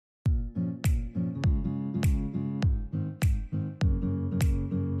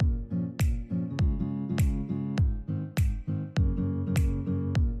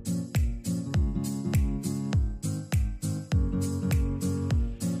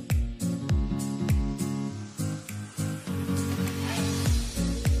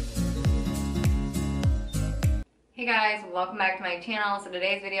guys, welcome back to my channel. So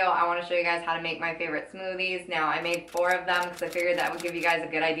today's video I want to show you guys how to make my favorite smoothies. Now I made 4 of them because I figured that would give you guys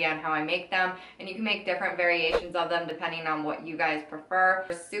a good idea on how I make them, and you can make different variations of them depending on what you guys prefer.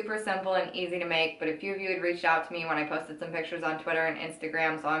 They're super simple and easy to make, but a few of you had reached out to me when I posted some pictures on Twitter and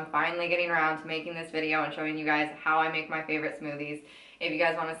Instagram, so I'm finally getting around to making this video and showing you guys how I make my favorite smoothies. If you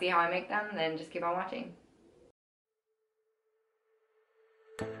guys want to see how I make them, then just keep on watching.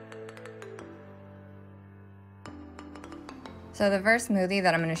 So the first smoothie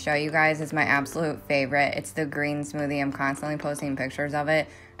that I'm going to show you guys is my absolute favorite. It's the green smoothie. I'm constantly posting pictures of it.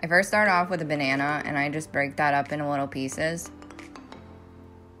 I first start off with a banana and I just break that up into little pieces.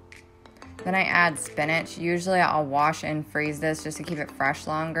 Then I add spinach. Usually I'll wash and freeze this just to keep it fresh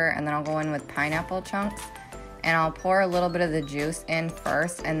longer, and then I'll go in with pineapple chunks and I'll pour a little bit of the juice in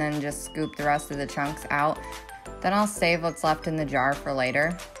first and then just scoop the rest of the chunks out. Then I'll save what's left in the jar for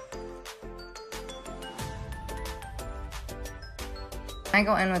later. I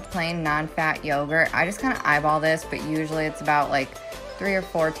go in with plain non-fat yogurt. I just kind of eyeball this, but usually it's about like 3 or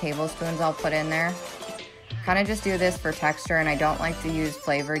 4 tablespoons I'll put in there. Kind of just do this for texture, and I don't like to use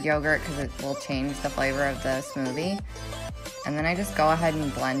flavored yogurt because it will change the flavor of the smoothie. And then I just go ahead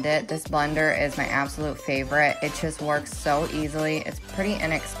and blend it. This blender is my absolute favorite. It just works so easily. It's pretty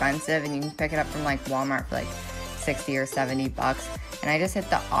inexpensive, and you can pick it up from like Walmart for like 60 or 70 bucks. And I just hit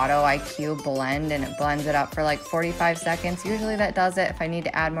the auto IQ blend and it blends it up for like 45 seconds. Usually that does it. If I need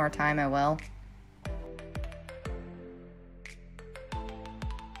to add more time, I will.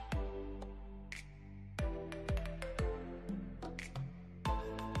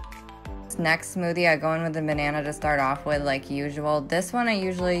 Next smoothie, I go in with the banana to start off with like usual. This one I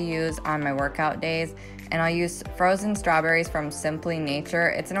usually use on my workout days, and I'll use frozen strawberries from Simply Nature.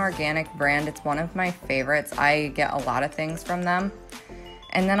 It's an organic brand. It's one of my favorites. I get a lot of things from them.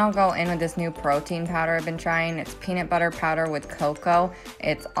 And then I'll go in with this new protein powder I've been trying. It's peanut butter powder with cocoa.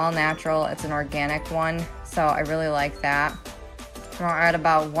 It's all natural. It's an organic one, so I really like that. I'll add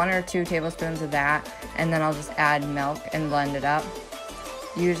about 1 or 2 tablespoons of that, and then I'll just add milk and blend it up.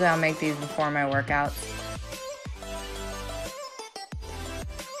 Usually I'll make these before my workouts.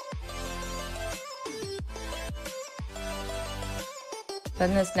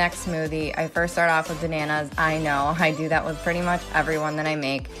 Then this next smoothie, I first start off with bananas. I know, I do that with pretty much every one that I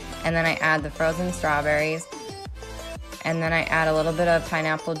make. And then I add the frozen strawberries. And then I add a little bit of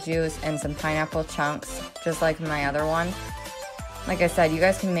pineapple juice and some pineapple chunks, just like my other one. Like I said, you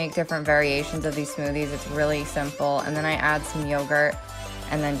guys can make different variations of these smoothies. It's really simple. And then I add some yogurt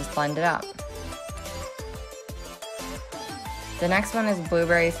and then just blend it up. The next one is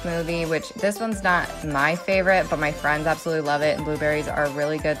blueberry smoothie, which this one's not my favorite, but my friends absolutely love it, and blueberries are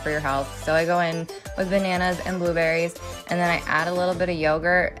really good for your health. So I go in with bananas and blueberries, and then I add a little bit of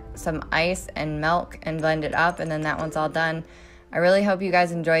yogurt, some ice, and milk, and blend it up, and then that one's all done. I really hope you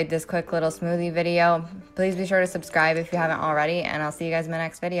guys enjoyed this quick little smoothie video. Please be sure to subscribe if you haven't already, and I'll see you guys in my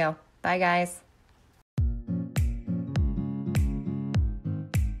next video. Bye, guys.